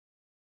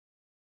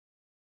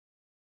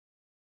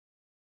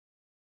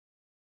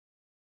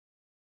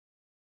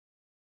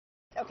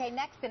Okay,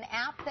 next, an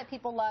app that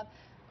people love.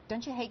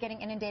 Don't you hate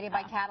getting inundated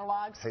by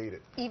catalogs? Hate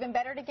it. Even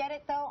better to get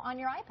it, though, on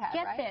your iPad,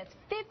 Get right? this,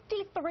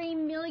 53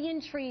 million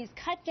trees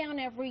cut down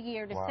every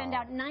year to send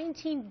out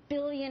 19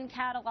 billion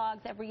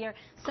catalogs every year.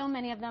 So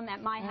many of them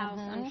at my house,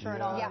 I'm sure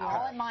at all. Yeah,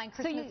 all at mine,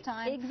 Christmas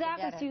time.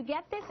 Exactly, so you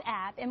get this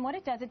app, and what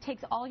it does, it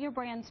takes all your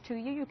brands to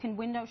you. You can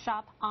window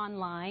shop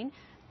online.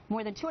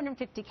 More than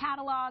 250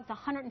 catalogs,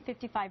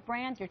 155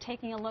 brands. You're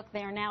taking a look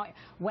there now at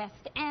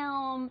West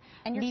Elm,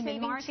 and you're Neiman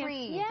saving Marcus.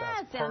 trees.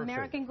 Yes,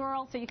 American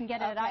Girl, so you can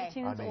get it at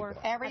iTunes or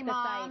every at the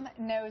mom site.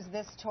 knows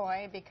this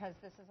toy because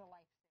this is a